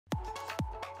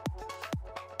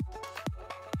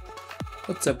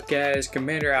What's up guys,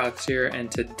 Commander Alex here, and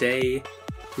today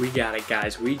we got it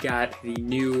guys. We got the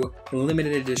new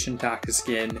limited edition Taka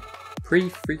skin. Pretty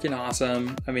freaking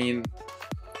awesome. I mean,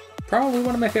 probably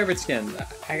one of my favorite skins.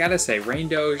 I gotta say, Rain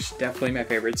Doge, definitely my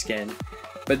favorite skin.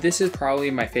 But this is probably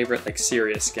my favorite like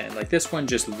serious skin. Like this one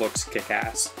just looks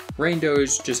kick-ass. Rain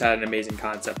Doge just had an amazing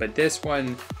concept, but this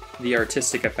one, the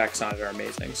artistic effects on it are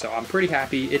amazing. So I'm pretty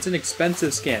happy. It's an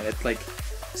expensive skin. It's like,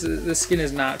 the skin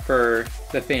is not for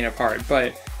the faint of heart,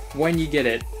 but when you get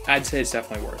it, I'd say it's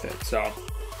definitely worth it. So,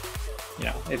 you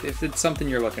know, if it's something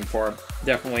you're looking for,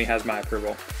 definitely has my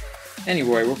approval.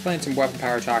 Anyway, we're playing some Weapon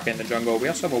Power Taka in the jungle. We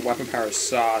also have a Weapon Power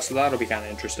Saw, so that'll be kind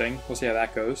of interesting. We'll see how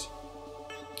that goes.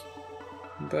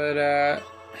 But,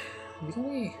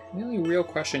 the only real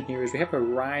question here is we have a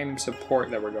Rhyme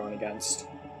support that we're going against.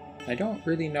 I don't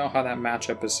really know how that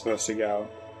matchup is supposed to go.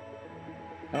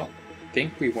 I don't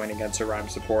think we win against a Rhyme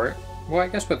support. Well, I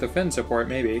guess with the Finn support,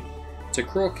 maybe. It's a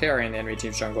Cruel carry in the enemy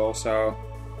team's jungle, so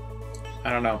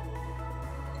I don't know.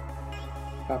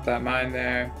 Pop that mine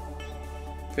there.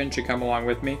 Finn should come along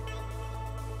with me.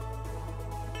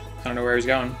 I don't know where he's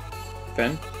going.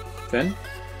 Finn? Finn?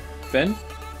 Finn?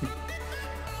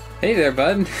 Hey there,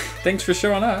 bud. Thanks for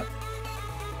showing up.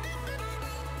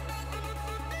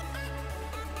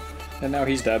 And now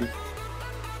he's dead.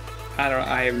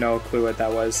 I have no clue what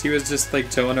that was. He was just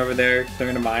like chilling over there,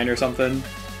 throwing a mine or something,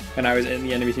 and I was in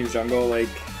the enemy team's jungle. Like,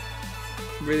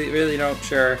 really not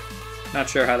sure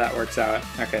how that works out.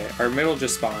 Okay, our middle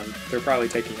just spawned. They're probably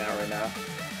taking that right now.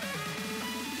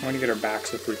 I want to get our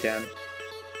backs if we can.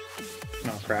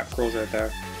 Oh crap, Cruel's right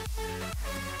there.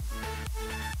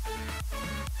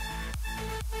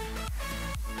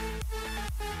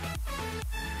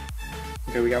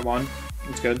 Okay, we got one.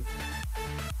 That's good.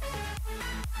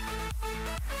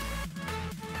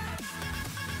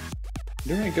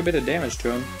 Doing a good bit of damage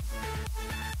to him.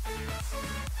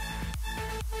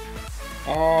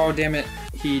 Oh, damn it.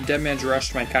 He deadman's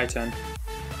rushed my Kaiten.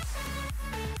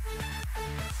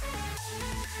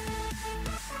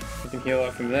 I can heal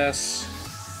up from this.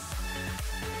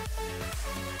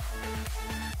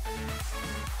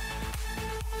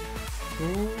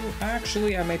 Ooh,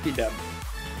 actually, I might be dead.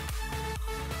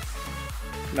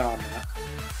 No, I'm not.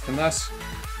 Unless...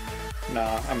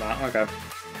 No, I'm not. Okay.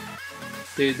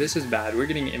 Dude, this is bad. We're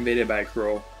getting invaded by a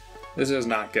Cruel. This is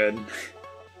not good.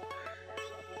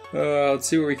 Let's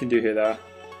see what we can do here, though.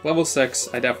 Level 6,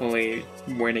 I definitely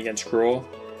win against Cruel.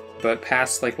 But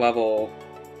past, like, level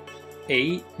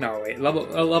 8? No, wait.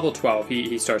 Level 12,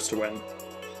 he starts to win.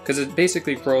 Because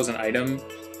basically Cruel's an item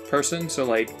person, so,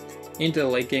 like, into the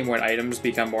late game when items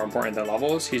become more important than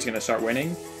levels, he's going to start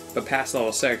winning. But past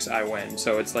level 6, I win.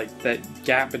 So it's like that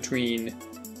gap between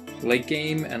late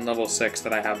game and level 6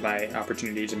 that I have my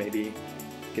opportunity to maybe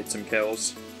get some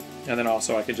kills. And then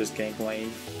also I could just gank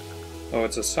lane. Oh,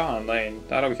 it's a Saw in lane.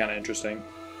 That'll be kind of interesting.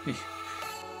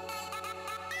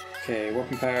 Okay,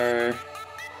 weapon power.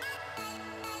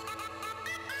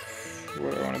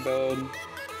 What do I want to build?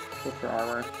 Go for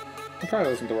armor. That probably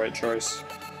wasn't the right choice.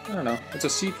 I don't know. It's a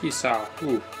CP Saw.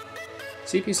 Ooh.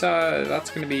 CP Saw, that's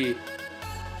going to be...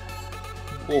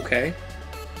 okay.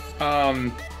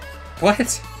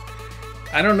 What?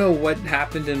 I don't know what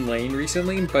happened in lane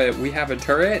recently, but we have a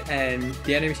turret and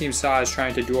the enemy team Saw is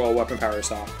trying to duel a weapon power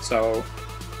Saw. So,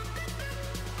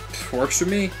 works for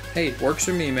me. Hey, works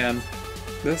for me, man.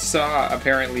 This Saw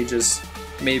apparently just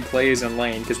made plays in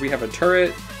lane because we have a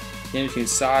turret, the enemy team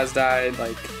Saw has died.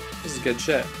 Like, this is good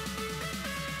shit.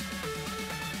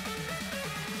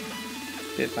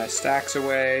 Get my stacks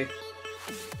away.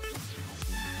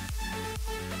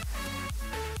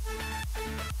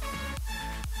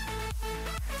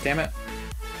 Damn it.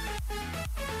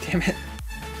 Damn it.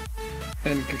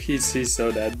 And he's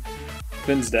so dead.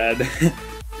 Finn's dead.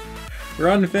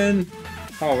 Run, Finn!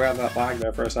 Oh, we had that lag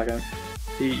there for a second.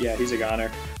 Yeah, he's a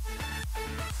goner.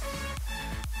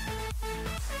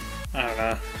 I don't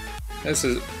know. This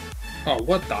is... Oh,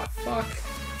 what the fuck?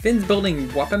 Finn's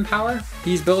building weapon power?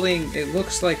 He's building... It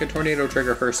looks like a tornado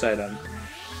trigger first item.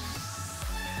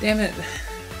 Damn it.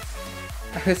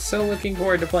 I was so looking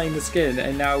forward to playing the skin,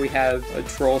 and now we have a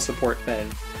troll support Finn.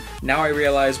 Now I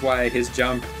realize why his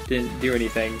jump didn't do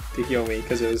anything to heal me,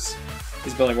 because he's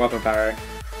building weapon power.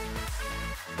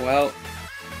 Well,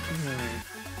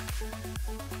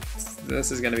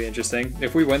 this is going to be interesting.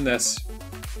 If we win this,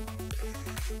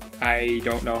 I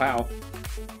don't know how.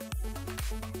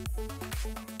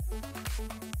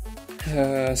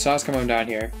 Saw's coming down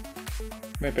here.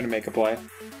 Might be to make a play.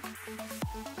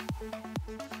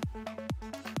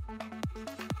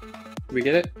 Did we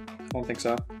get it? I don't think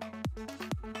so.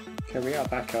 Okay, we got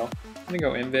that kill. I'm gonna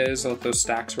go invis, let those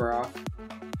stacks wear off.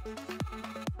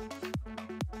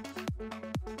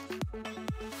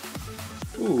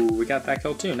 Ooh, we got that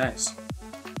kill too. Nice.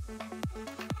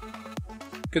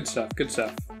 Good stuff, good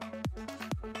stuff.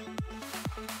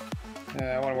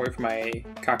 I want to wait for my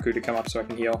Kaku to come up so I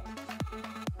can heal.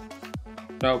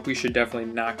 Nope, we should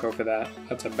definitely not go for that.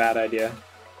 That's a bad idea.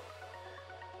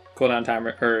 Cooldown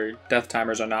timer, or death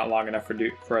timers are not long enough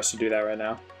for us to do that right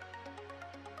now.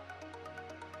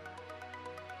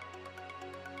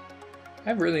 I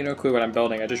have really no clue what I'm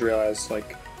building. I just realized,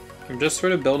 like, I'm just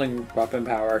sort of building weapon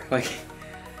power. Like,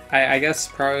 I guess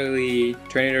probably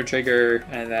Tornado Trigger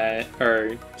and then,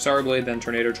 or Sour Blade, then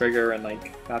Tornado Trigger and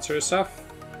like that sort of stuff.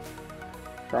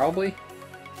 Probably.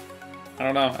 I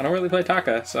don't know. I don't really play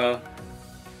Taka, so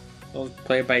we'll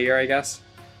play it by ear, I guess.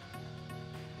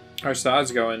 Our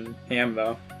Saw's going ham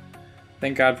though.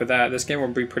 Thank God for that. This game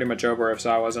would be pretty much over if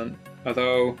Saw wasn't.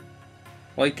 Although,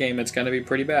 late game, it's gonna be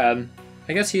pretty bad.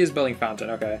 I guess he is building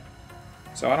Fountain. Okay.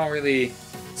 So I don't really.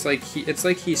 It's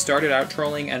like he started out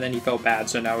trolling and then he felt bad,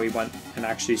 so now he went and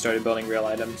actually started building real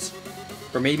items.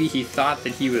 Or maybe he thought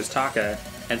that he was Taka,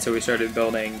 and so he started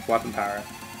building weapon power.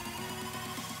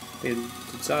 Did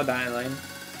Saw die in lane?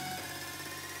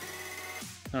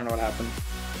 I don't know what happened.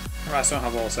 Oh, I still don't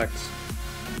have level 6.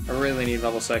 I really need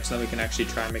level 6, then we can actually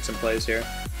try and make some plays here.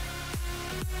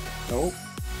 Nope.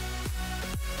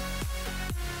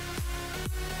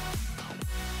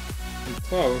 I'm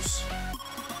close.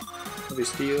 We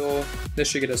steal. This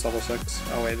should get us level 6.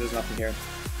 Oh wait, there's nothing here.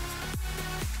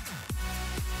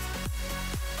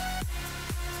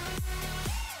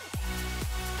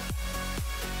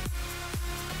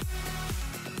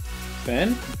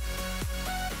 Finn?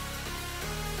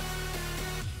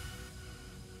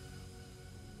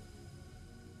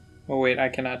 Oh wait, I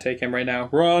cannot take him right now.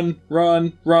 Run!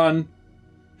 Run! Run!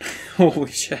 Holy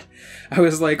shit. I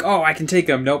was like, oh, I can take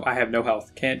him. Nope, I have no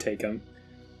health. Can't take him.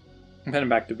 I'm heading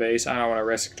back to base. I don't want to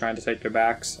risk trying to take their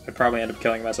backs. I'd probably end up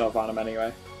killing myself on them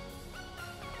anyway.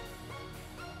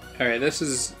 Alright, this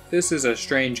is a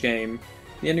strange game.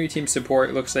 The enemy team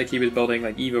support looks like he was building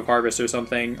like Eve of Harvest or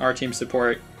something. Our team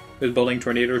support was building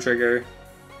Tornado Trigger.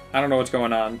 I don't know what's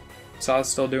going on. Saw's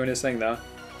still doing his thing though.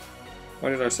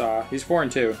 What is our Saw? He's 4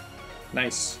 and 2.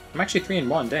 Nice. I'm actually 3 and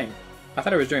 1, dang. I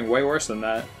thought I was doing way worse than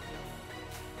that.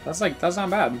 That's not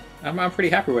bad. I'm pretty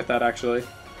happy with that actually.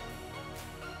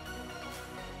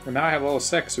 And now I have level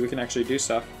 6, so we can actually do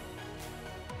stuff.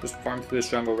 Just farm through this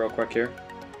jungle real quick here.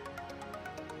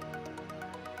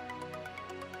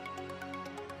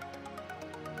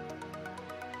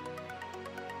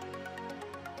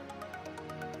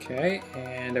 Okay,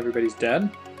 and everybody's dead.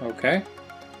 Okay.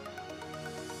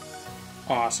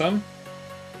 Awesome.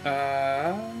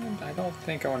 I don't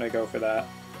think I want to go for that.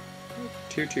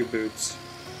 2-2 boots.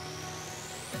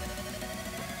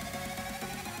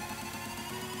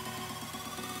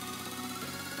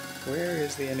 Where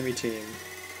is the enemy team?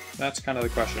 That's kind of the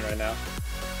question right now.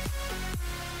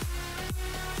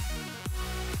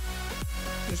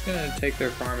 I'm just gonna take their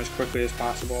farm as quickly as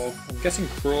possible. I'm guessing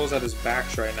Cruel's at his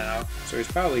backs right now, so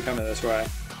he's probably coming this way.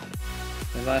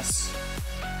 Unless...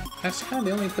 that's kind of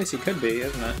the only place he could be,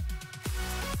 isn't it?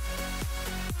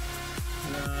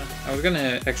 I was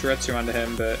gonna Exuretsu onto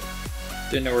him, but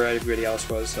didn't know where everybody else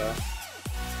was, so...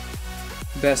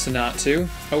 best not to.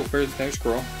 Oh, there's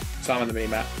Cruel. Saw him on the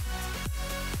mini-map.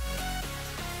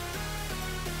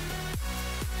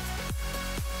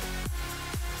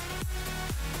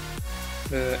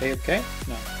 AFK?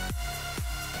 No.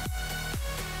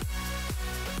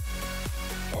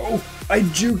 Oh! I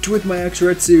juked with my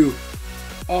Exuretsu!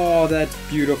 Oh, that's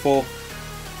beautiful.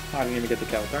 Oh, I didn't even get the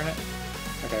kill. Darn it.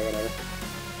 Okay, whatever.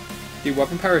 Dude,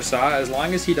 Weapon Power Saw, as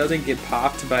long as he doesn't get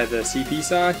popped by the CP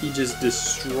Saw, he just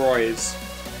destroys.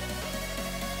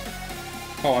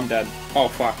 Oh, I'm dead. Oh,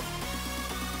 fuck.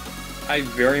 I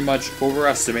very much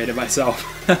overestimated myself.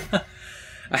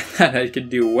 I thought I could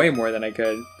do way more than I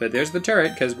could. But there's the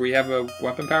turret, because we have a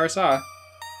Weapon Power Saw.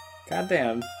 God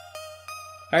damn.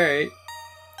 Alright.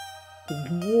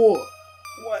 Whoa.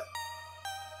 What?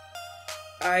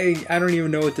 I don't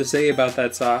even know what to say about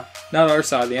that Saw. Not our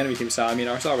Saw, the enemy team Saw. I mean,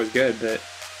 our Saw was good, but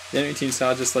the enemy team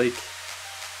Saw just like...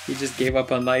 he just gave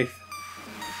up on life.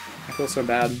 I feel so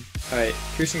bad. Alright,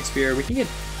 Piercing Spear. We can get...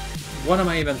 what am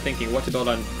I even thinking? What to build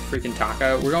on freaking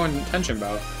Taka? We're going Tension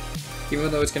Bow. Even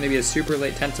though it's going to be a super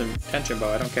late tension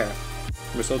bow, I don't care.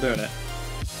 We're still doing it.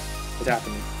 It's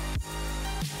happening.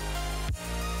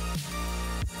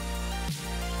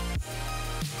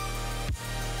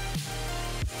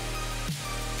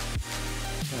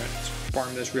 Alright, let's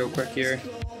farm this real quick here.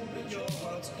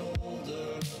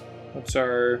 What's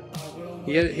our...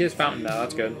 He has Fountain now,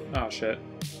 that's good. Oh shit.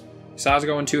 Saw's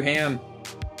going too ham.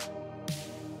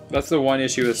 That's the one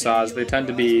issue with Saws. They tend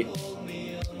to be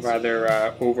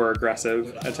rather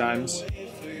over-aggressive at times.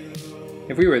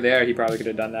 If we were there, he probably could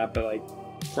have done that, but like,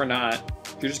 if we're not,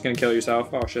 you're just gonna kill yourself.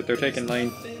 Oh shit, they're taking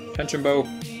lane. Tension bow.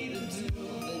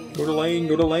 Go to lane,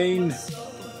 go to lane.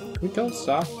 Can we kill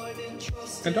Saw?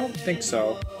 I don't think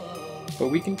so. But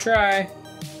we can try.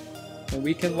 And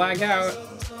we can lag out.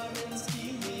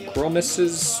 Crow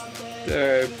misses,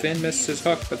 Finn missed his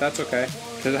hook, but that's okay.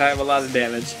 Because I have a lot of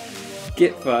damage.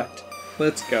 Get fucked.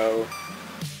 Let's go.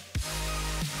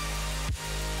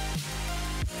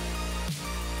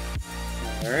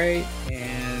 Alright,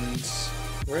 and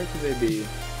where could they be?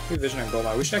 We have vision on Gold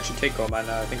Mine. We should actually take Gold Mine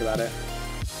now that I think about it.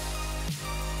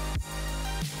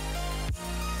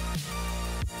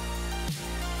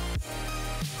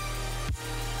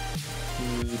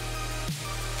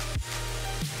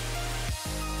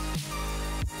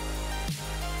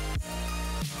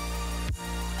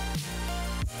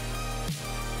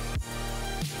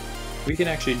 We can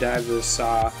actually dive this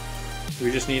Saw.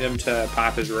 We just need him to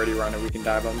pop his ready run and we can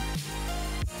dive him.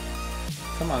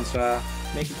 Come on, Saw.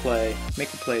 Make a play.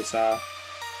 Make a play, Saw.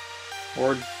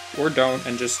 Or don't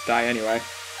and just die anyway.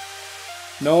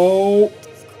 No!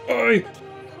 Oy!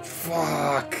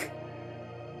 Fuck!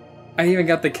 I even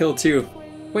got the kill too.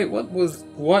 Wait, what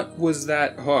was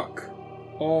that hook?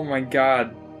 Oh my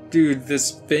god. Dude,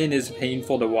 this Finn is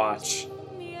painful to watch.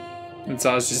 And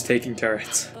Saw's just taking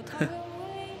turrets.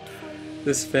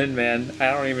 This Finn, man,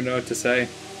 I don't even know what to say.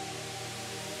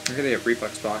 Look at the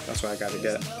reflex block, that's what I gotta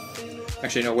get.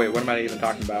 Actually, no, wait, what am I even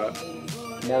talking about?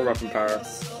 More weapon power.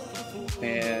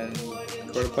 And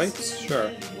go to plates? Sure.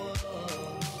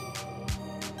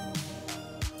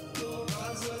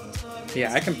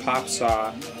 Yeah, I can pop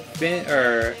Saw. Finn,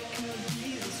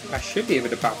 I should be able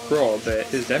to pop Kroll, but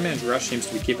his Dead Man's Rush seems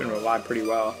to be keeping him alive pretty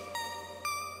well.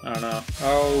 I don't know.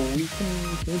 Oh,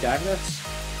 can we dive this?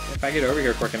 If I get over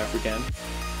here quick enough, we can.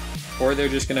 Or they're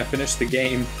just gonna finish the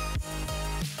game.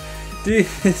 Dude,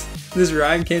 this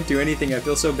Rhyme can't do anything. I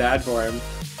feel so bad for him.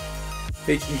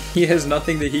 Like, he has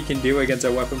nothing that he can do against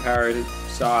a weapon-powered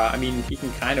Saw. I mean, he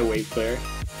can kind of wave clear.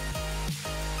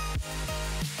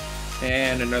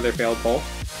 And another failed pull.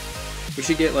 We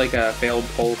should get like a failed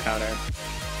pull counter.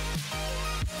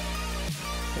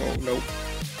 Oh, nope.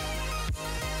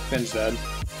 Finn's dead.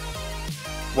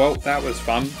 Well, that was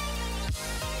fun.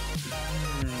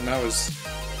 That was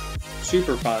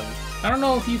super fun. I don't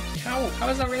know if you... How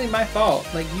is that really my fault?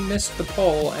 Like, you missed the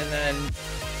pull, and then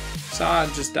Saw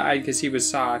just died because he was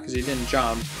Saw, because he didn't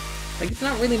jump. Like, it's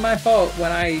not really my fault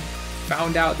when I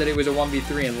found out that it was a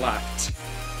 1v3 and left.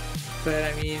 But,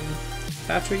 I mean, if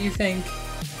that's what you think.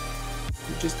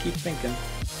 You just keep thinking.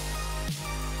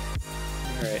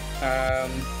 Alright,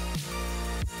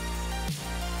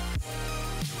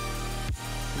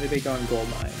 Maybe they go in Gold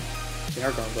Mine. They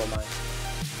are going Gold Mine.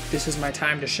 This is my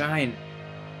time to shine.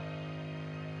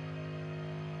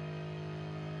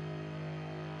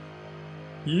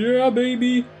 Yeah,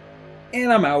 baby.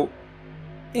 And I'm out.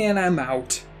 And I'm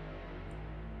out.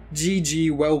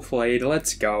 GG, well played.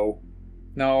 Let's go.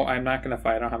 No, I'm not going to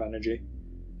fight. I don't have energy.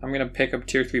 I'm going to pick up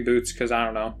tier 3 boots because I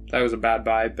don't know. That was a bad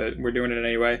buy, but we're doing it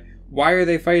anyway. Why are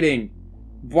they fighting?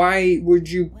 Why would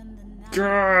you...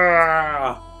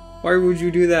 Why would you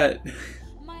do that?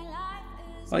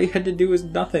 All you had to do was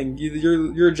nothing.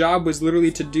 Your job was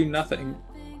literally to do nothing.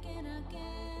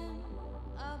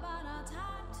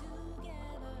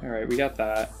 Alright, we got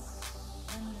that.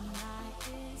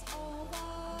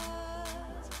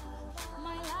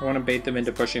 I want to bait them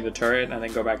into pushing the turret and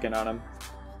then go back in on them.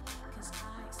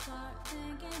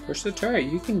 Push the turret,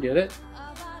 you can get it.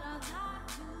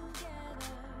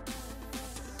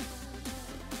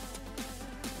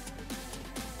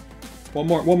 One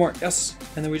more, yes!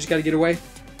 And then we just gotta get away.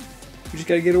 We just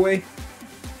gotta get away.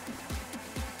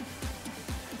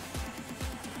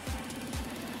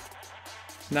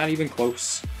 Not even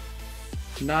close.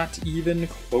 Not even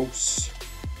close.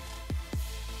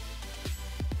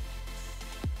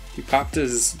 He popped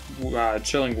his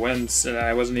chilling winds and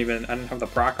I didn't have the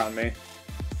proc on me.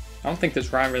 I don't think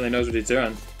this Rhyme really knows what he's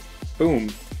doing. Boom.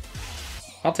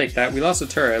 I'll take that. We lost a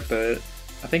turret, but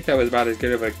I think that was about as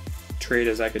good of a trade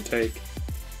as I could take.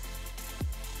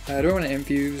 Do I want to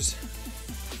infuse?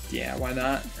 Yeah, why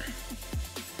not?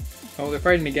 Oh, they're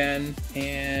fighting again,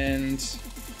 and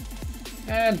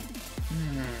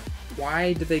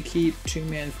why do they keep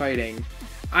two-man fighting?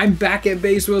 I'm back at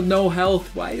base with no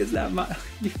health. Why is that my...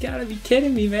 You've got to be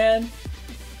kidding me, man.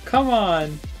 Come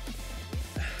on.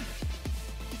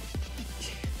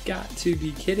 You've got to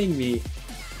be kidding me.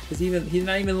 He's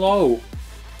not even low.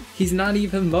 He's not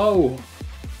even low.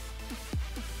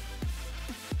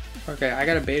 Okay, I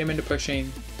gotta bait him into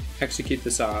pushing, execute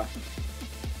the Saw.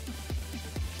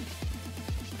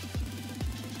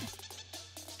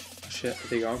 shit. Are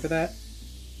they going for that?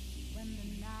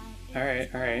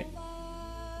 Alright, alright.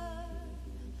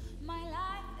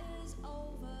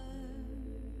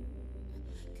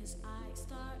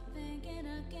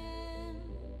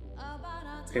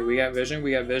 Okay, we got vision,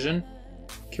 we got vision.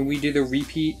 Can we do the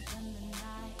repeat?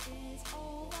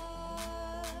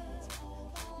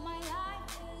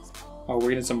 Oh, we're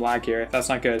getting some lag here. That's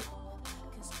not good.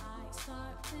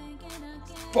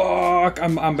 Fuck!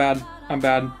 I'm bad. I'm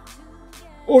bad.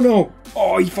 Oh no!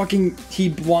 Oh, he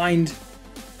blind.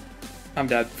 I'm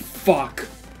dead. Fuck.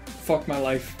 Fuck my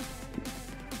life.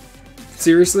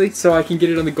 Seriously? So I can get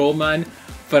it on the gold mine,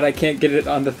 but I can't get it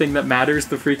on the thing that matters,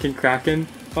 the freaking Kraken?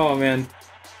 Oh man.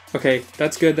 Okay,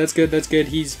 that's good, that's good, that's good.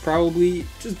 He's probably...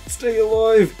 Just stay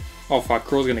alive! Oh fuck,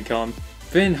 Crow's gonna kill him.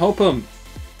 Finn, help him!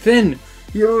 Finn!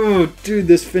 Yo, dude,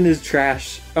 this Finn is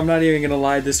trash. I'm not even gonna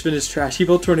lie, this Finn is trash. He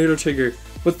built Tornado Trigger.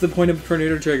 What's the point of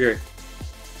Tornado Trigger?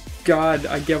 God,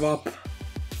 I give up.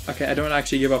 Okay, I don't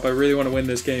actually give up. I really want to win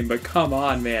this game, but come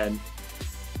on, man.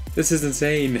 This is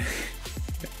insane.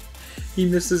 He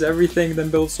misses everything, then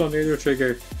builds Tornado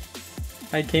Trigger.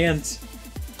 I can't.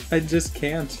 I just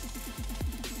can't.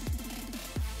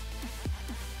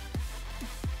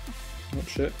 Oh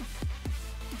shit.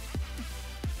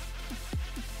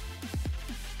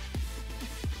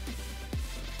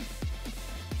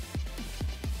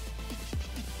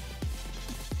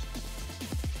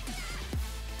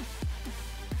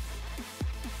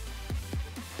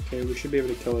 Okay, we should be able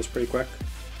to kill this pretty quick.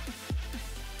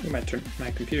 Ooh, my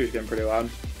computer's getting pretty loud.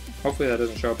 Hopefully that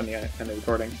doesn't show up in the end of the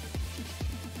recording.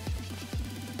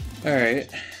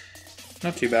 Alright.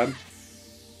 Not too bad.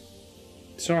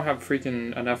 Still don't have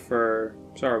freaking enough for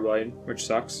Sour Blade, which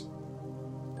sucks.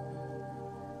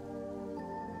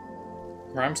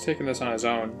 Rhyme's taking this on his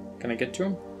own. Can I get to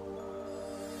him?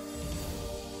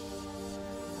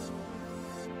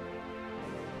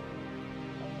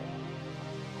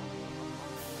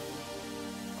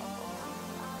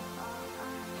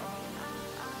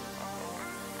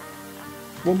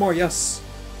 One more, yes!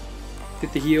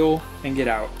 Get the heal and get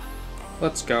out.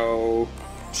 Let's go.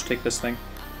 Just take this thing.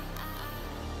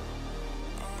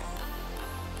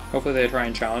 Hopefully they try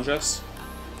and challenge us.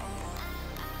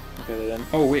 Okay, they didn't.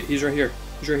 Oh wait, he's right here.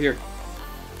 He's right here.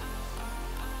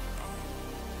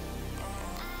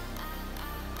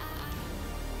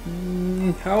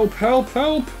 Help, help,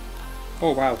 help!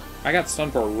 Oh wow, I got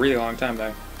stunned for a really long time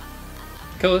there.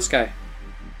 Kill this guy.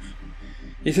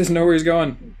 He doesn't know where he's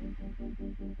going.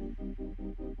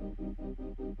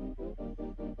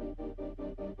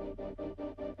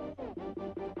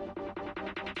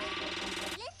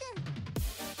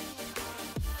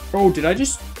 Oh, did I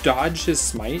just dodge his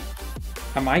smite?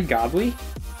 Am I godly?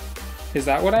 Is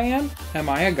that what I am? Am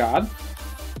I a god?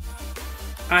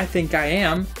 I think I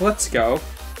am. Let's go.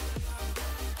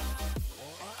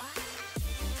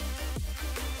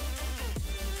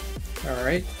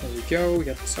 Alright, there we go. We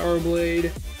got the Sour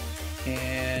Blade.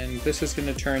 And this is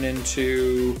going to turn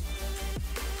into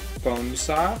Bone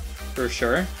Saw, for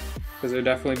sure. Because they're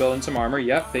definitely building some armor.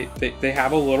 Yep, they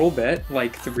have a little bit,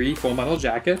 like 3 Full Metal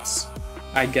Jackets.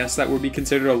 I guess that would be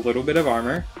considered a little bit of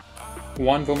armor.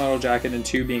 1 Full Metal Jacket and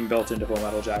 2 being built into Full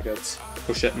Metal Jackets.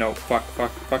 Oh shit, no, fuck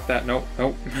that, nope.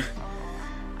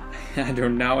 I do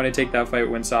not want to take that fight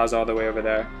when Saw's all the way over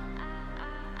there.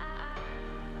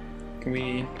 Can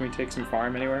we take some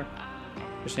farm anywhere?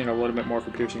 Just need a little bit more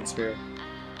for Piercing Spear.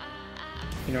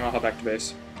 You know, I'll head back to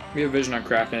base. We have vision on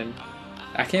Kraken.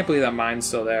 I can't believe that mine's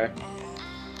still there.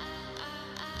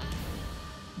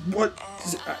 What?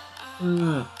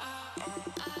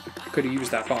 Could have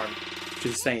used that farm.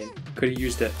 Just saying. Could have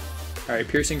used it. Alright,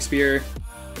 Piercing Spear.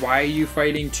 Why are you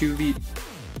fighting 2v?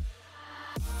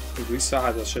 We saw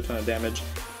has a shit ton of damage.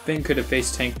 Finn could have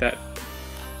face tanked that.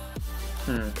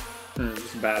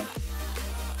 This is bad.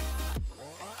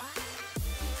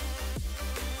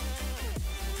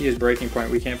 He has breaking point.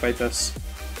 We can't fight this.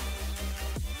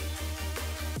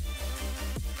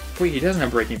 Wait, he doesn't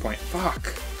have breaking point. Fuck.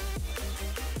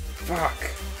 Fuck.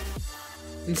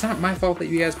 It's not my fault that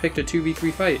you guys picked a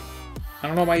 2v3 fight. I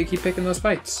don't know why you keep picking those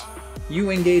fights. You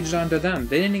engaged onto them.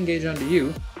 They didn't engage onto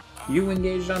you. You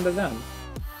engaged onto them.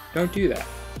 Don't do that.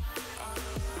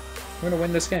 We're gonna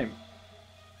win this game.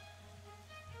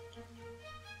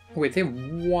 Wait, they have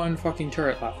 1 fucking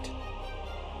turret left.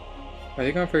 Are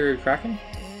they going for your Kraken?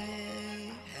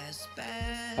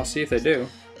 I'll see if they do.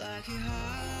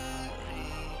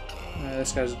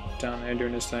 This guy's down there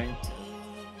doing his thing.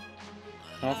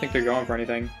 I don't think they're going for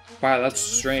anything. Wow, that's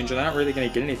strange. They're not really going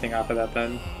to get anything off of that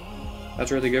then.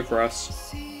 That's really good for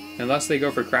us. Unless they go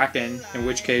for Kraken, in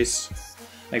which case,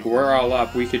 like, we're all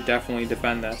up. We could definitely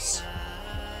defend this.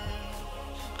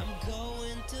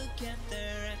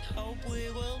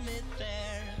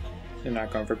 You're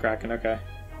not going for Kraken, okay.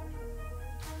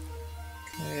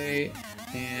 Okay,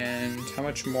 and how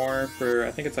much more for,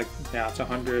 I think it's like, yeah, it's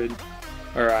 100,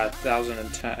 or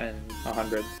 1,010 and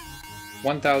 100.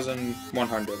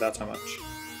 1,100, that's how much.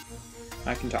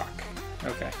 I can talk.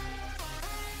 Okay.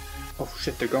 Oh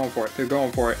shit, they're going for it, they're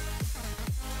going for it.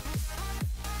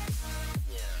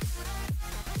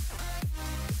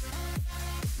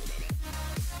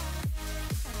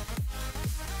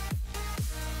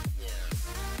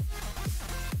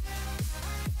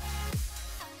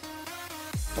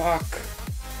 Fuck.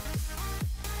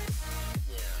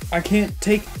 I can't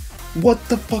take... What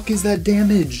the fuck is that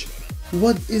damage?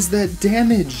 What is that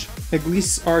damage? At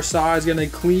least our Saw is gonna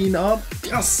clean up.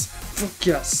 Yes! Fuck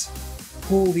yes!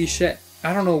 Holy shit.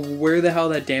 I don't know where the hell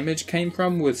that damage came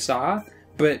from with Saw,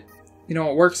 but, you know,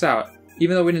 it works out.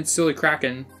 Even though we didn't steal the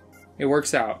Kraken, it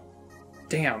works out.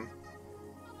 Damn.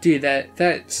 Dude,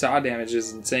 that Saw damage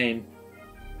is insane.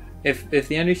 If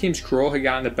the enemy team's Cruel had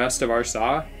gotten the best of our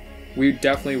Saw, we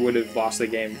definitely would have lost the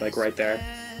game, like, right there.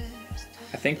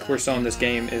 I think we're still in this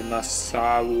game unless,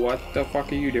 what the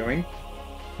fuck are you doing?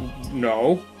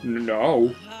 No,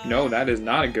 that is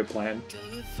not a good plan.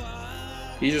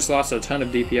 He just lost a ton of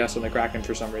DPS on the Kraken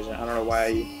for some reason. I don't know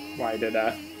why he did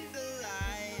that.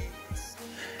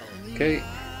 Okay.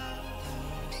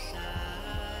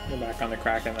 Go back on the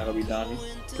Kraken, that'll be done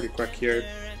pretty quick here.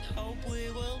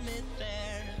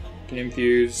 Can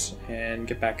infuse and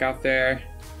get back out there.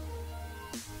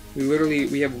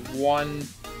 We have one...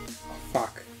 Oh,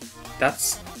 fuck.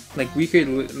 That's... Like, we could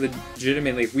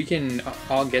legitimately, if we can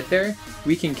all get there,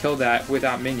 we can kill that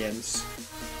without minions.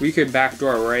 We could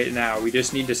backdoor right now. We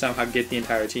just need to somehow get the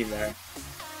entire team there.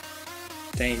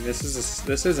 Dang, this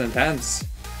is intense.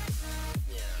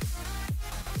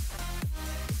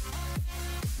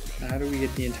 How do we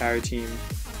get the entire team?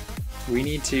 We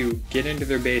need to get into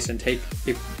their base and take...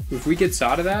 If we get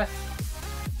Saw to that,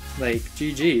 like,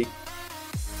 GG.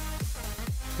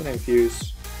 Gonna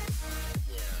infuse.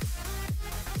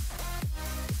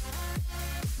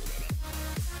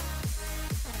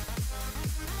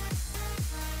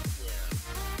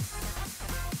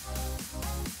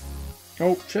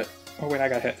 Oh shit. Oh wait, I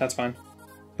got hit. That's fine.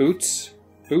 Boots.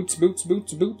 Boots, boots,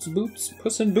 boots, boots, boots.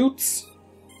 Puss in Boots.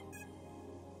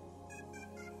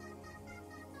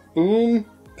 Boom.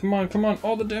 Come on, come on.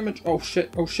 All the damage. Oh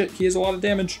shit. Oh shit. He has a lot of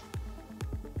damage.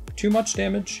 Too much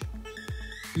damage.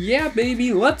 Yeah,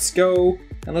 baby, let's go!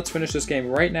 And let's finish this game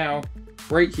right now.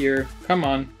 Right here. Come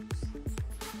on.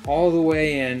 All the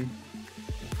way in.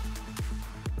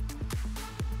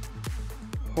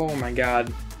 Oh my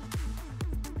god.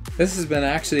 This has been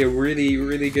actually a really,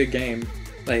 really good game.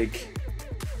 Like,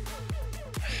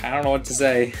 I don't know what to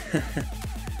say.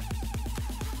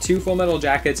 2 full metal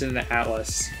jackets and an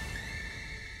Atlas.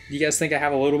 Do you guys think I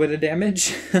have a little bit of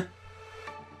damage?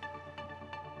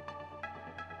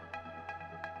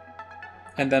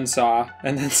 And then Saw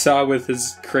with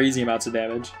his crazy amounts of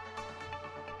damage.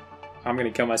 I'm gonna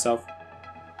kill myself.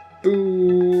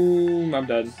 Boom! I'm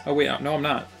dead. Oh wait, no I'm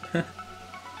not.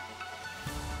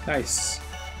 Nice.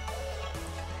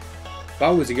 That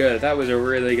was good. That was a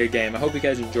really good game. I hope you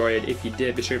guys enjoyed it. If you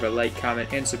did, be sure to like, comment,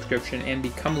 and subscription, and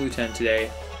become a lieutenant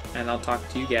today. And I'll talk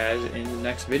to you guys in the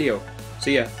next video.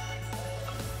 See ya. I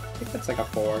think that's like a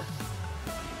 4.